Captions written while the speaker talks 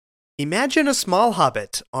Imagine a small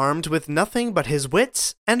hobbit armed with nothing but his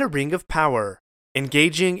wits and a ring of power,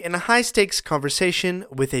 engaging in a high-stakes conversation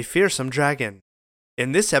with a fearsome dragon.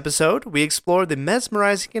 In this episode, we explore the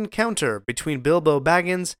mesmerizing encounter between Bilbo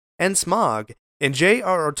Baggins and Smaug in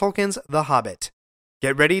J.R.R. Tolkien's The Hobbit.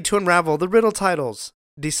 Get ready to unravel the riddle titles,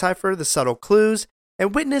 decipher the subtle clues,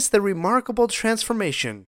 and witness the remarkable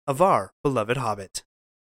transformation of our beloved Hobbit.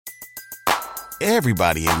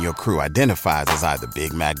 Everybody in your crew identifies as either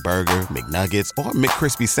Big Mac Burger, McNuggets, or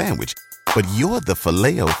McCrispy Sandwich. But you're the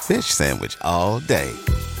Filet-O-Fish Sandwich all day.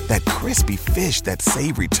 That crispy fish, that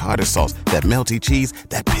savory tartar sauce, that melty cheese,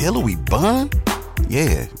 that pillowy bun.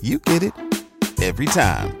 Yeah, you get it. Every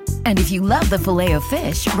time. And if you love the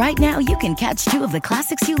Filet-O-Fish, right now you can catch two of the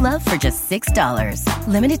classics you love for just $6.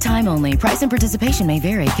 Limited time only. Price and participation may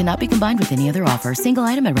vary. Cannot be combined with any other offer. Single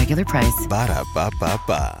item at regular price.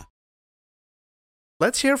 Ba-da-ba-ba-ba.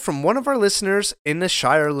 Let's hear from one of our listeners in the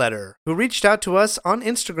Shire letter, who reached out to us on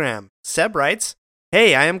Instagram. Seb writes,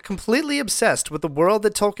 "Hey, I am completely obsessed with the world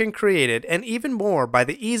that Tolkien created, and even more by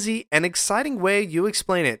the easy and exciting way you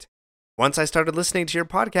explain it. Once I started listening to your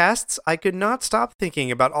podcasts, I could not stop thinking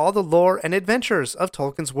about all the lore and adventures of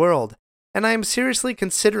Tolkien's world, and I am seriously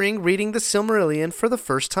considering reading the Silmarillion for the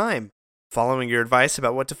first time, following your advice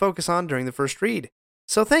about what to focus on during the first read.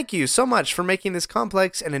 So thank you so much for making this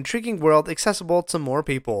complex and intriguing world accessible to more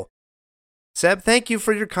people." Seb, thank you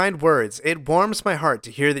for your kind words. It warms my heart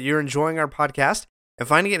to hear that you're enjoying our podcast and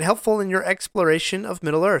finding it helpful in your exploration of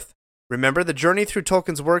Middle-earth. Remember, the journey through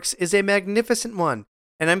Tolkien's works is a magnificent one,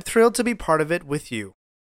 and I'm thrilled to be part of it with you.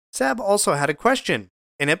 Seb also had a question.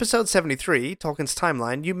 In episode 73, Tolkien's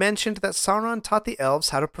Timeline, you mentioned that Sauron taught the elves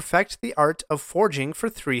how to perfect the art of forging for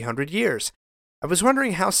 300 years. I was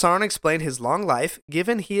wondering how Sauron explained his long life,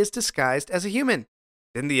 given he is disguised as a human.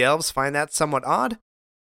 Didn't the elves find that somewhat odd?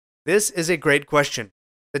 This is a great question.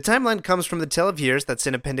 The timeline comes from the Tale of Years that's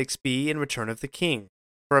in Appendix B in Return of the King.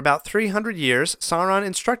 For about 300 years, Sauron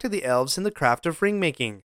instructed the elves in the craft of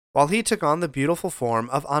ring-making, while he took on the beautiful form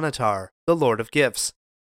of Annatar, the Lord of Gifts.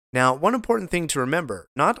 Now, one important thing to remember,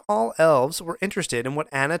 not all elves were interested in what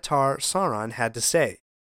Annatar Sauron had to say.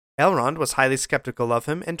 Elrond was highly skeptical of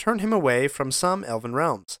him and turned him away from some elven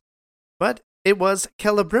realms. But it was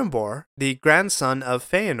Celebrimbor, the grandson of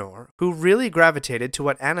Feanor, who really gravitated to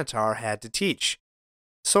what Annatar had to teach.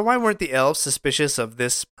 So why weren't the elves suspicious of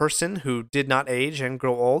this person who did not age and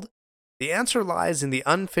grow old? The answer lies in the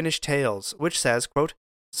Unfinished Tales, which says, quote,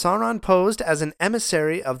 Sauron posed as an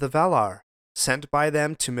emissary of the Valar, sent by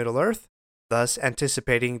them to Middle-earth, thus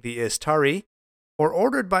anticipating the Istari, or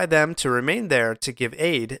ordered by them to remain there to give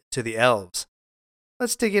aid to the elves.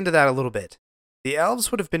 Let's dig into that a little bit. The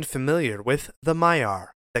elves would have been familiar with the Maiar,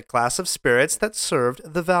 the class of spirits that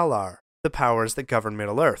served the Valar, the powers that govern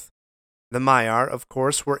Middle-earth. The Maiar, of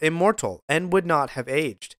course, were immortal and would not have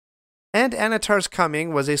aged. And Annatar's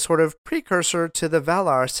coming was a sort of precursor to the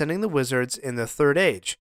Valar sending the wizards in the Third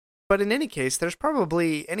Age. But in any case, there's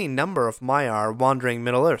probably any number of Maiar wandering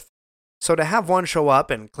Middle-earth. So to have one show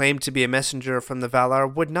up and claim to be a messenger from the Valar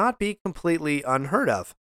would not be completely unheard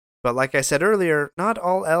of. But like I said earlier, not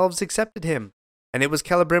all elves accepted him, and it was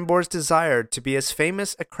Celebrimbor's desire to be as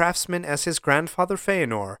famous a craftsman as his grandfather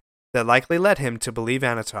Feanor that likely led him to believe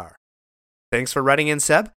Annatar. Thanks for writing in,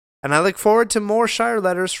 Seb, and I look forward to more Shire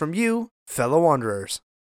letters from you, fellow wanderers.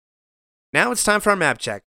 Now it's time for our map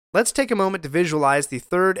check. Let's take a moment to visualize the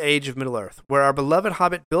Third Age of Middle-earth, where our beloved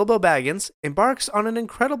hobbit Bilbo Baggins embarks on an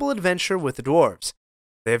incredible adventure with the dwarves.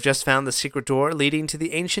 They have just found the secret door leading to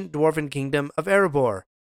the ancient dwarven kingdom of Erebor,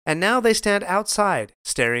 and now they stand outside,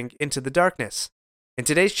 staring into the darkness. In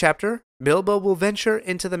today's chapter, Bilbo will venture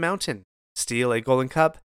into the mountain, steal a golden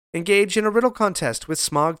cup, engage in a riddle contest with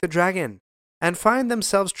Smaug the dragon, and find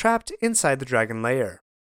themselves trapped inside the dragon lair.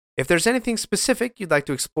 If there's anything specific you'd like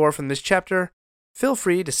to explore from this chapter, feel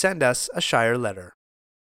free to send us a Shire letter.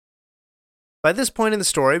 By this point in the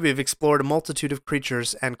story, we've explored a multitude of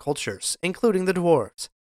creatures and cultures, including the dwarves.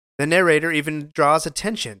 The narrator even draws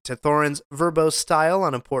attention to Thorin's verbose style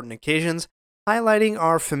on important occasions, highlighting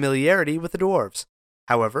our familiarity with the dwarves.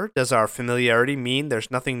 However, does our familiarity mean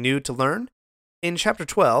there's nothing new to learn? In Chapter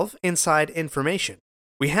 12, Inside Information,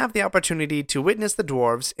 we have the opportunity to witness the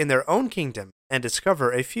dwarves in their own kingdom and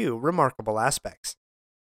discover a few remarkable aspects.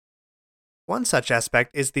 One such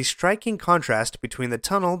aspect is the striking contrast between the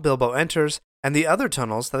tunnel Bilbo enters and the other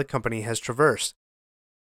tunnels that the company has traversed.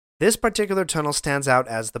 This particular tunnel stands out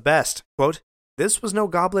as the best. Quote, "This was no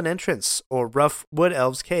goblin entrance or rough wood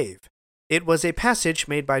elves' cave. It was a passage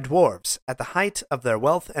made by dwarves at the height of their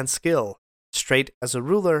wealth and skill, straight as a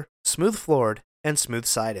ruler, smooth-floored, and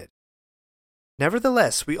smooth-sided."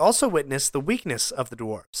 Nevertheless, we also witness the weakness of the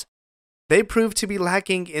dwarves. they prove to be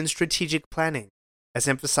lacking in strategic planning, as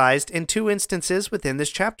emphasized in two instances within this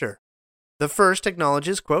chapter. The first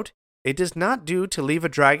acknowledges, quote, "It does not do to leave a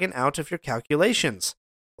dragon out of your calculations,"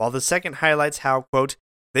 while the second highlights how, quote,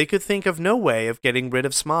 "they could think of no way of getting rid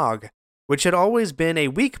of Smaug, which had always been a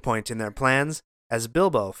weak point in their plans, as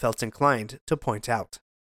Bilbo felt inclined to point out."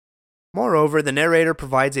 Moreover, the narrator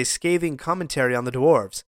provides a scathing commentary on the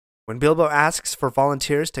dwarves. When Bilbo asks for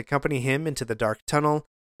volunteers to accompany him into the dark tunnel,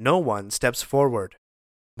 no one steps forward.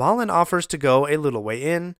 Balin offers to go a little way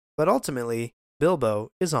in, but ultimately, Bilbo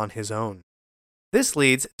is on his own. This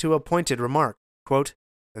leads to a pointed remark, quote,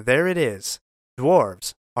 "There it is.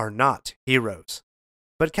 Dwarves are not heroes,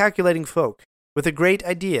 but calculating folk with a great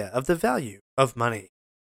idea of the value of money."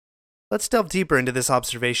 Let's delve deeper into this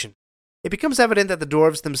observation. It becomes evident that the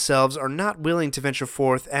dwarves themselves are not willing to venture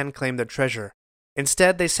forth and claim their treasure.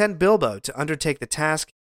 Instead, they send Bilbo to undertake the task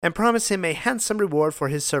and promise him a handsome reward for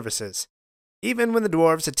his services. Even when the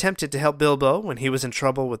dwarves attempted to help Bilbo when he was in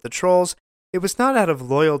trouble with the trolls, it was not out of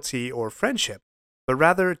loyalty or friendship, but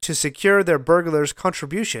rather to secure their burglar's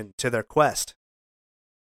contribution to their quest.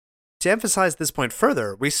 To emphasize this point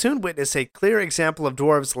further, we soon witness a clear example of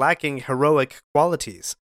dwarves lacking heroic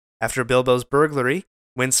qualities. After Bilbo's burglary,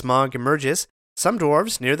 when Smaug emerges, some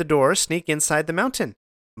dwarves near the door sneak inside the mountain,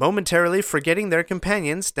 momentarily forgetting their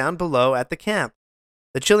companions down below at the camp.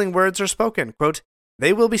 The chilling words are spoken, quote,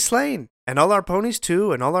 "They will be slain, and all our ponies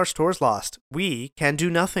too, and all our stores lost. We can do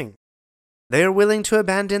nothing." They are willing to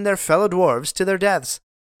abandon their fellow dwarves to their deaths,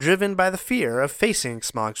 driven by the fear of facing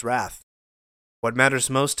Smaug's wrath. What matters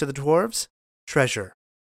most to the dwarves? Treasure.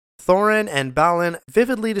 Thorin and Balin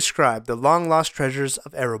vividly describe the long-lost treasures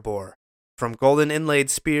of Erebor, from golden inlaid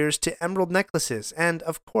spears to emerald necklaces and,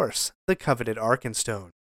 of course, the coveted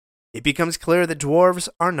Arkenstone. It becomes clear that dwarves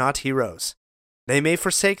are not heroes. They may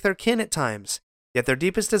forsake their kin at times, yet their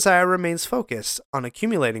deepest desire remains focused on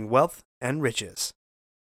accumulating wealth and riches.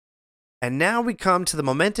 And now we come to the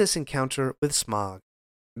momentous encounter with Smaug.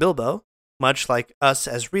 Bilbo, much like us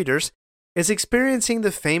as readers, is experiencing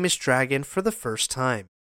the famous dragon for the first time.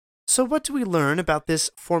 So what do we learn about this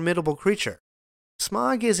formidable creature?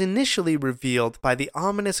 Smaug is initially revealed by the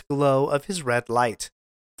ominous glow of his red light,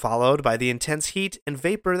 followed by the intense heat and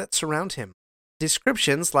vapor that surround him.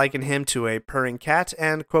 Descriptions liken him to a purring cat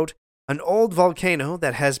and, quote, "an old volcano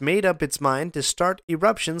that has made up its mind to start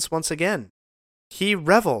eruptions once again." He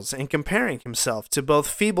revels in comparing himself to both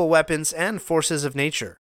feeble weapons and forces of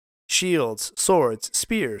nature: shields, swords,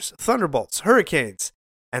 spears, thunderbolts, hurricanes,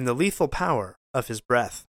 and the lethal power of his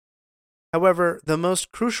breath. However, the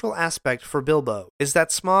most crucial aspect for Bilbo is that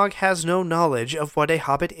Smaug has no knowledge of what a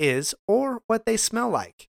hobbit is or what they smell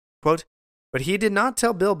like. Quote, "But he did not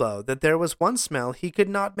tell Bilbo that there was one smell he could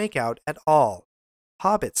not make out at all: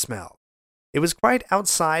 hobbit smell. It was quite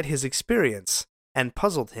outside his experience and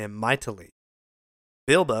puzzled him mightily."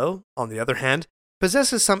 Bilbo, on the other hand,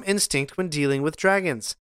 possesses some instinct when dealing with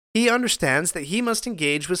dragons. He understands that he must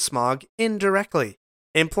engage with Smaug indirectly,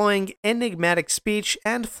 employing enigmatic speech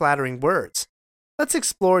and flattering words. Let's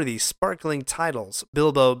explore these sparkling titles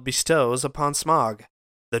Bilbo bestows upon Smaug: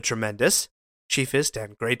 the Tremendous, chiefest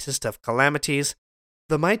and greatest of calamities;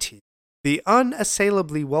 the Mighty, the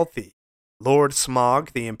unassailably wealthy; Lord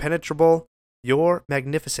Smaug the Impenetrable, your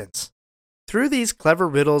magnificence. Through these clever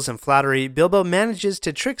riddles and flattery, Bilbo manages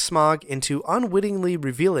to trick Smaug into unwittingly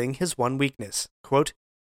revealing his one weakness. Quote,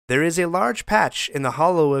 "There is a large patch in the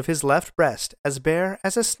hollow of his left breast, as bare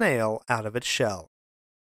as a snail out of its shell."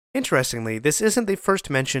 Interestingly, this isn't the first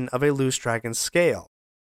mention of a loose dragon's scale.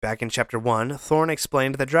 Back in Chapter 1, Thorn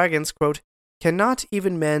explained that dragons, quote, "cannot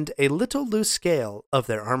even mend a little loose scale of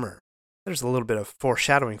their armor." There's a little bit of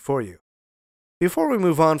foreshadowing for you. Before we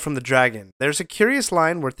move on from the dragon, there's a curious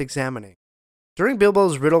line worth examining. During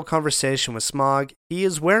Bilbo's riddle conversation with Smaug, he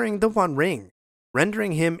is wearing the One Ring,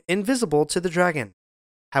 rendering him invisible to the dragon.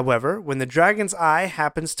 However, when the dragon's eye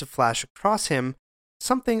happens to flash across him,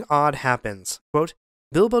 something odd happens. Quote,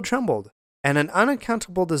 "Bilbo trembled, and an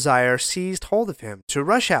unaccountable desire seized hold of him to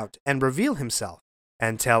rush out and reveal himself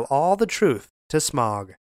and tell all the truth to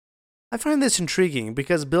Smaug." I find this intriguing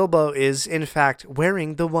because Bilbo is, in fact,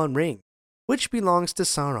 wearing the One Ring, which belongs to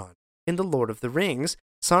Sauron. In The Lord of the Rings,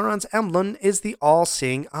 Sauron's emblem is the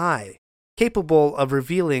all-seeing eye, capable of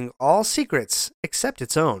revealing all secrets except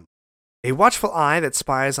its own. A watchful eye that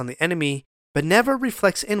spies on the enemy, but never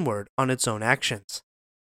reflects inward on its own actions.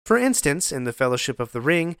 For instance, in the Fellowship of the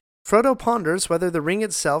Ring, Frodo ponders whether the ring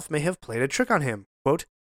itself may have played a trick on him. Quote,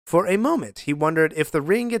 "For a moment he wondered if the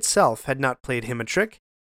ring itself had not played him a trick.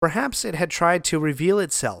 Perhaps it had tried to reveal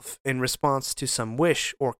itself in response to some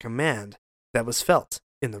wish or command that was felt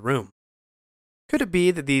in the room." Could it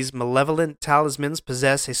be that these malevolent talismans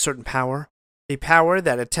possess a certain power? A power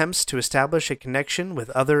that attempts to establish a connection with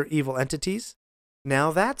other evil entities?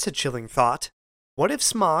 Now that's a chilling thought. What if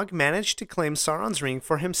Smaug managed to claim Sauron's ring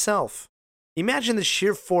for himself? Imagine the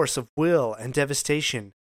sheer force of will and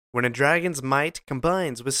devastation when a dragon's might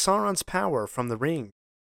combines with Sauron's power from the ring.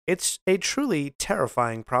 It's a truly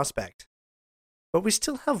terrifying prospect. But we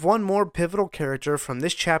still have one more pivotal character from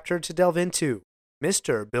this chapter to delve into,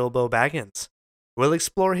 Mr. Bilbo Baggins. We'll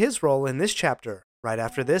explore his role in this chapter right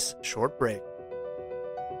after this short break.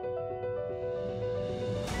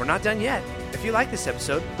 We're not done yet. If you like this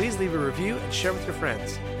episode, please leave a review and share with your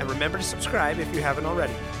friends. And remember to subscribe if you haven't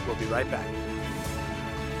already. We'll be right back.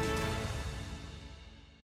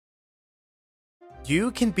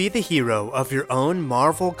 You can be the hero of your own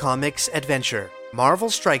Marvel Comics adventure. Marvel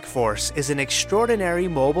Strike Force is an extraordinary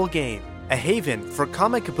mobile game, a haven for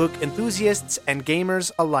comic book enthusiasts and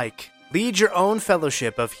gamers alike. Lead your own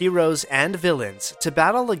fellowship of heroes and villains to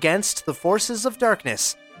battle against the forces of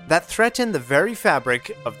darkness that threaten the very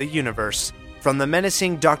fabric of the universe. From the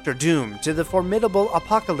menacing Doctor Doom to the formidable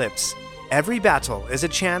Apocalypse, every battle is a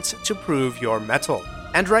chance to prove your mettle.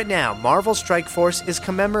 And right now, Marvel Strike Force is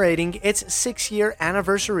commemorating its 6-year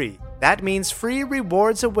anniversary. That means free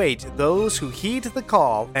rewards await those who heed the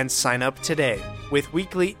call and sign up today. With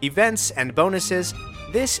weekly events and bonuses,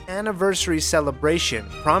 this anniversary celebration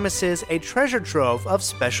promises a treasure trove of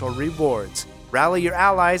special rewards. Rally your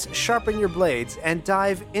allies, sharpen your blades, and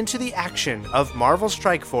dive into the action of Marvel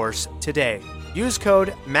Strike Force today. Use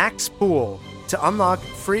code MAXPOOL to unlock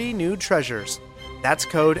free new treasures. That's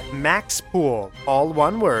code MAXPOOL, all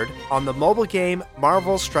one word, on the mobile game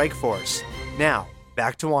Marvel Strike Force. Now,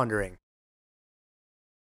 back to wandering.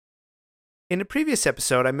 In a previous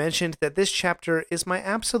episode, I mentioned that this chapter is my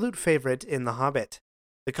absolute favorite in The Hobbit.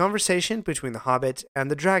 The conversation between the Hobbit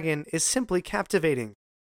and the dragon is simply captivating,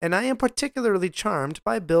 and I am particularly charmed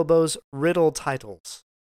by Bilbo's riddle titles.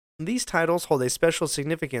 These titles hold a special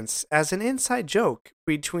significance as an inside joke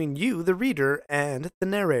between you, the reader, and the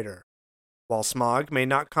narrator. While Smaug may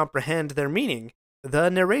not comprehend their meaning, the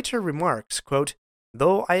narrator remarks, quote,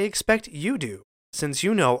 "Though I expect you do, since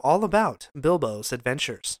you know all about Bilbo's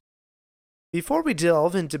adventures." Before we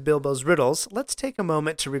delve into Bilbo's riddles, let's take a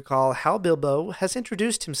moment to recall how Bilbo has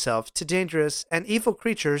introduced himself to dangerous and evil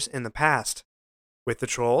creatures in the past. With the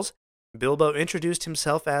trolls, Bilbo introduced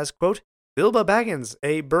himself as, quote, "Bilbo Baggins,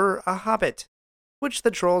 a hobbit," which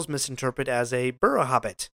the trolls misinterpret as a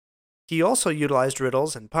hobbit. He also utilized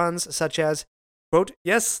riddles and puns such as, quote,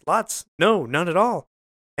 "Yes, lots, no, none at all,"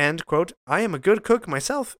 and, quote, "I am a good cook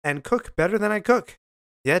myself and cook better than I cook."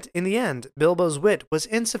 Yet, in the end, Bilbo's wit was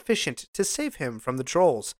insufficient to save him from the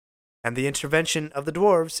trolls, and the intervention of the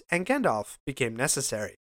dwarves and Gandalf became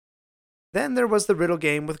necessary. Then there was the riddle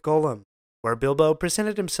game with Gollum, where Bilbo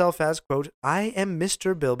presented himself as, quote, "I am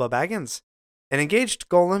Mr. Bilbo Baggins," and engaged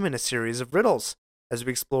Gollum in a series of riddles, as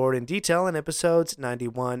we explored in detail in episodes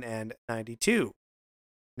 91 and 92.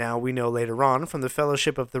 Now we know later on from the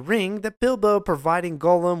Fellowship of the Ring that Bilbo providing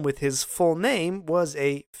Gollum with his full name was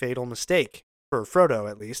a fatal mistake, for Frodo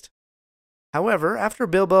at least. However, after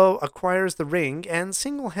Bilbo acquires the ring and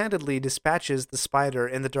single-handedly dispatches the spider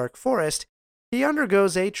in the Dark Forest, he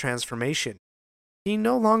undergoes a transformation. He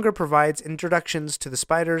no longer provides introductions to the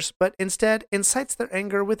spiders, but instead incites their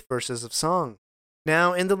anger with verses of song.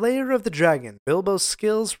 Now, in the lair of the dragon, Bilbo's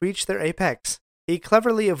skills reach their apex. He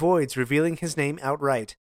cleverly avoids revealing his name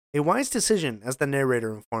outright, a wise decision as the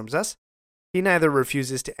narrator informs us. He neither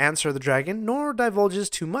refuses to answer the dragon nor divulges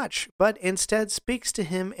too much, but instead speaks to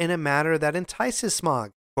him in a manner that entices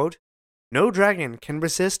Smaug, quote, "No dragon can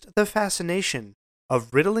resist the fascination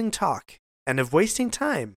of riddling talk and of wasting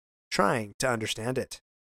time trying to understand it."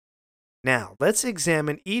 Now, let's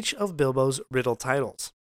examine each of Bilbo's riddle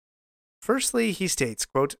titles. Firstly, he states,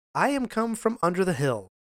 quote, "I am come from under the hill,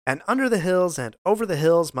 and under the hills and over the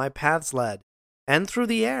hills my paths led, and through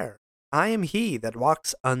the air I am he that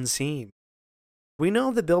walks unseen." We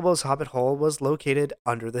know that Bilbo's hobbit hole was located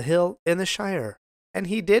under the hill in the Shire, and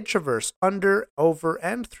he did traverse under, over,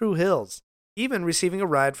 and through hills, even receiving a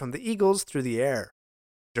ride from the eagles through the air.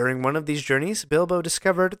 During one of these journeys, Bilbo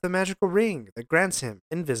discovered the magical ring that grants him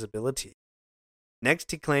invisibility.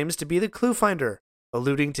 Next, he claims to be the clue finder,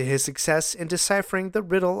 alluding to his success in deciphering the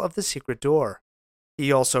riddle of the secret door.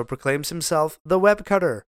 He also proclaims himself the web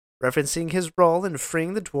cutter, referencing his role in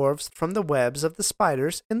freeing the dwarves from the webs of the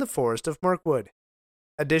spiders in the forest of Mirkwood.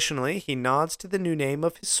 Additionally, he nods to the new name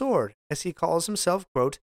of his sword, as he calls himself,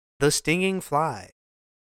 quote, "the stinging fly."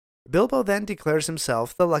 Bilbo then declares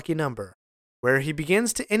himself the lucky number, where he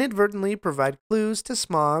begins to inadvertently provide clues to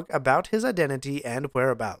Smaug about his identity and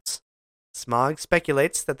whereabouts. Smaug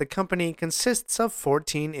speculates that the company consists of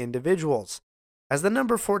 14 individuals, as the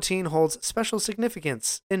number 14 holds special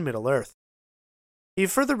significance in Middle-earth. He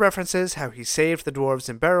further references how he saved the dwarves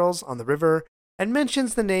in barrels on the river and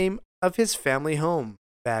mentions the name of his family home,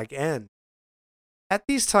 Bag End. At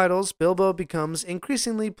these titles, Bilbo becomes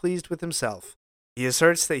increasingly pleased with himself. He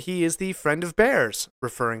asserts that he is the friend of bears,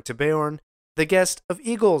 referring to Beorn, the guest of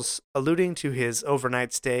eagles, alluding to his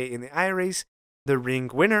overnight stay in the Eyries, the ring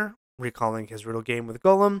winner, recalling his riddle game with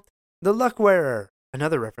Gollum, the luck wearer,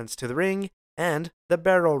 another reference to the ring, and the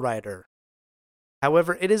barrel rider.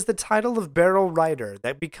 However, it is the title of barrel rider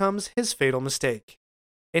that becomes his fatal mistake.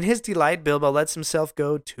 In his delight, Bilbo lets himself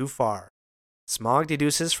go too far. Smaug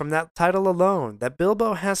deduces from that title alone that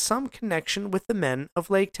Bilbo has some connection with the men of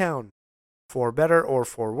Lake Town. For better or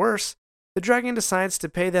for worse, the dragon decides to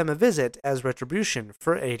pay them a visit as retribution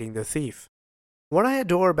for aiding the thief. What I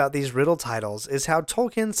adore about these riddle titles is how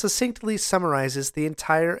Tolkien succinctly summarizes the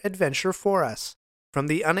entire adventure for us, from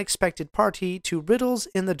the unexpected party to riddles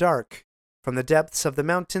in the dark, from the depths of the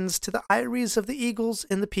mountains to the eyries of the eagles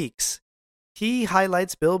in the peaks. He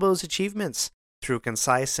highlights Bilbo's achievements through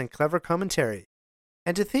concise and clever commentary.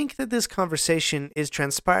 And to think that this conversation is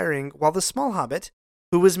transpiring while the small hobbit,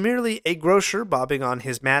 who was merely a grocer bobbing on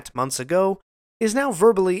his mat months ago, is now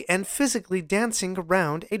verbally and physically dancing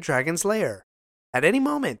around a dragon's lair. At any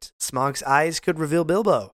moment, Smaug's eyes could reveal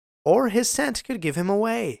Bilbo, or his scent could give him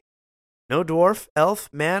away. No dwarf, elf,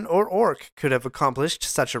 man, or orc could have accomplished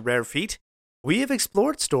such a rare feat. We have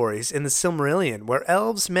explored stories in the Silmarillion where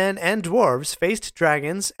elves, men, and dwarves faced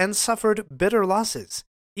dragons and suffered bitter losses,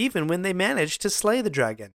 even when they managed to slay the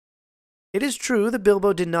dragon. It is true that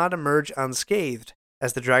Bilbo did not emerge unscathed,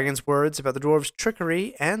 as the dragon's words about the dwarves'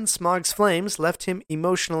 trickery and Smaug's flames left him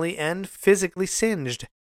emotionally and physically singed.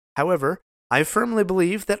 However, I firmly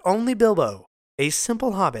believe that only Bilbo, a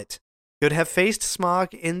simple hobbit, could have faced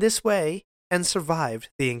Smaug in this way and survived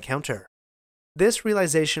the encounter. This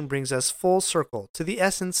realization brings us full circle to the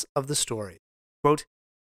essence of the story. Quote,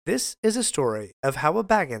 "This is a story of how a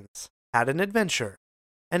Baggins had an adventure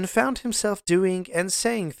and found himself doing and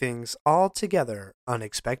saying things altogether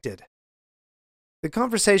unexpected." The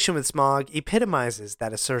conversation with Smaug epitomizes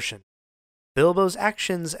that assertion. Bilbo's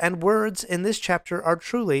actions and words in this chapter are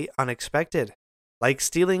truly unexpected, like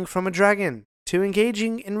stealing from a dragon to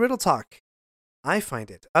engaging in riddle talk. I find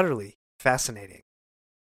it utterly fascinating.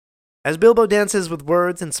 As Bilbo dances with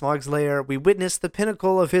words in Smaug's lair, we witness the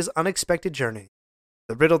pinnacle of his unexpected journey.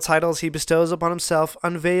 The riddle titles he bestows upon himself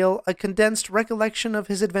unveil a condensed recollection of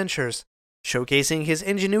his adventures, showcasing his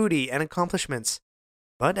ingenuity and accomplishments.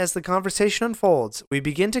 But as the conversation unfolds, we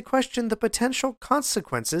begin to question the potential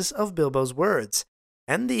consequences of Bilbo's words,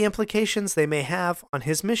 and the implications they may have on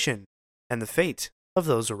his mission and the fate of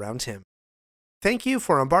those around him. Thank you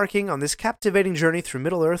for embarking on this captivating journey through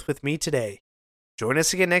Middle-earth with me today. Join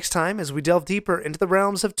us again next time as we delve deeper into the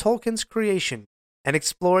realms of Tolkien's creation and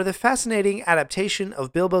explore the fascinating adaptation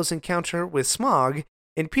of Bilbo's encounter with Smaug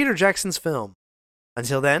in Peter Jackson's film.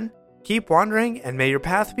 Until then, keep wandering and may your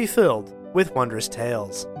path be filled with wondrous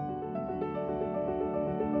tales.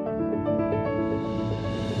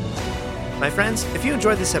 My friends, if you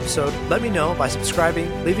enjoyed this episode, let me know by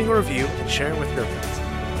subscribing, leaving a review, and sharing with your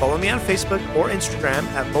friends. Follow me on Facebook or Instagram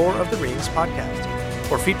at Lore of the Rings Podcast.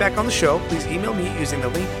 For feedback on the show, please email me using the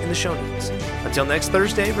link in the show notes. Until next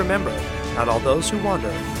Thursday, remember, not all those who wander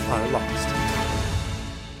are lost.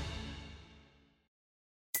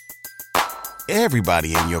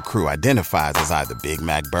 Everybody in your crew identifies as either Big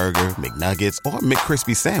Mac Burger, McNuggets, or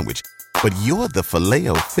McCrispy Sandwich. But you're the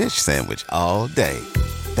Filet-O-Fish Sandwich all day.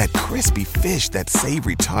 That crispy fish, that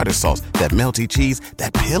savory tartar sauce, that melty cheese,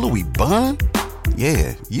 that pillowy bun.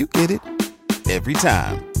 Yeah, you get it. Every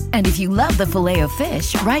time. And if you love the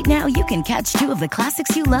Filet-O-Fish, right now you can catch two of the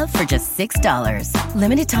classics you love for just $6.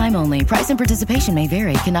 Limited time only. Price and participation may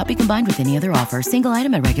vary. Cannot be combined with any other offer. Single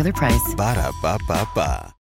item at regular price. Ba-da-ba-ba-ba.